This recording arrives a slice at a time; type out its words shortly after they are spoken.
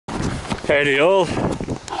Howdy all,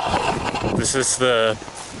 this is the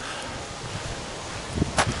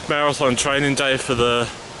marathon training day for the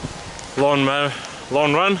lawn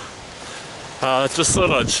run. Just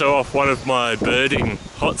thought I'd show off one of my birding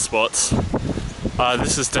hotspots.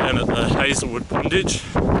 This is down at the Hazelwood Pondage.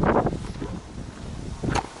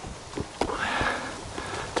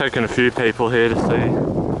 Taking a few people here to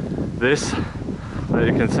see this. There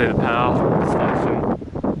you can see the power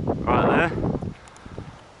station right there.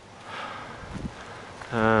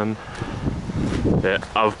 Yeah,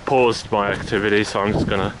 I've paused my activity, so I'm just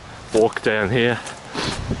gonna walk down here.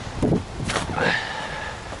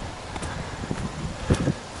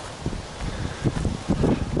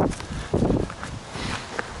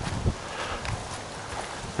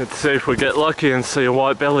 Let's see if we get lucky and see a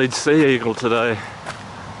white-bellied sea eagle today.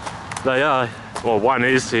 They are, well, one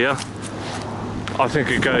is here. I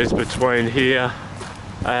think it goes between here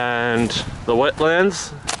and the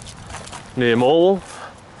wetlands near Morwell.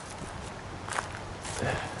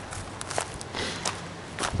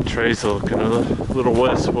 Trees are looking a little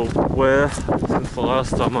worse for wear since the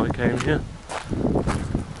last time I came here.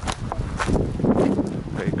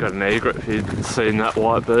 We've got an egret if you've seen that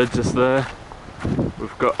white bird just there.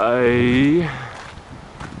 We've got a...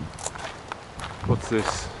 what's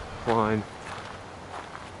this flying?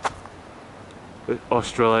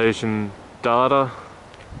 Australasian darter,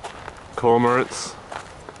 cormorants.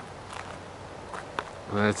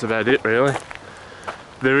 That's about it really.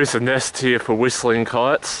 There is a nest here for whistling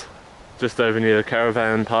kites, just over near the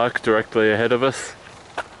caravan park directly ahead of us.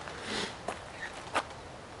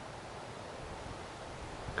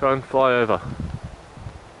 Come on, fly over.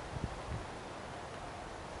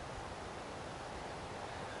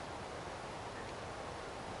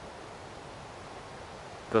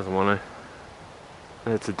 Doesn't want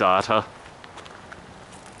to. It's a darter.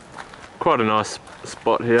 Quite a nice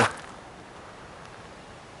spot here.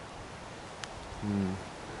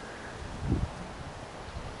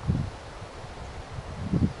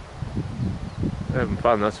 Having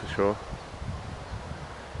fun, that's for sure.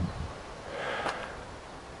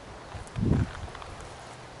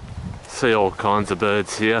 See all kinds of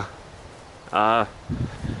birds here.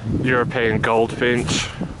 European goldfinch.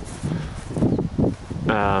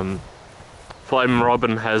 Flame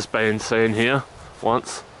robin has been seen here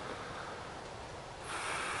once.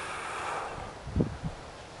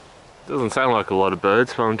 Doesn't sound like a lot of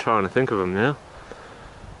birds, but I'm trying to think of them now.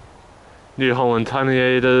 New Holland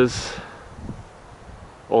honeyeaters,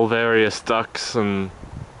 all various ducks and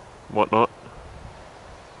whatnot.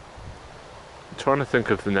 I'm trying to think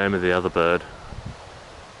of the name of the other bird.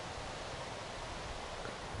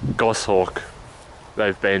 Goshawk,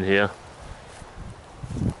 they've been here.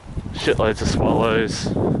 Shitloads of swallows.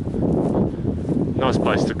 Nice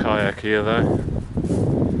place to kayak here though.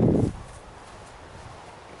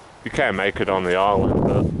 You can make it on the island,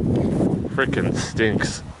 but frickin'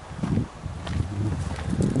 stinks.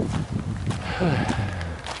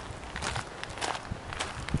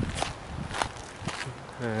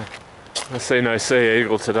 I see no sea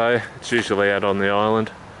eagle today. It's usually out on the island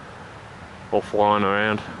or flying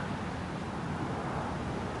around.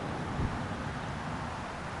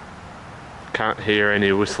 Can't hear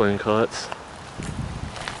any whistling kites.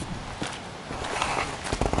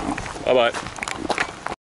 Bye bye.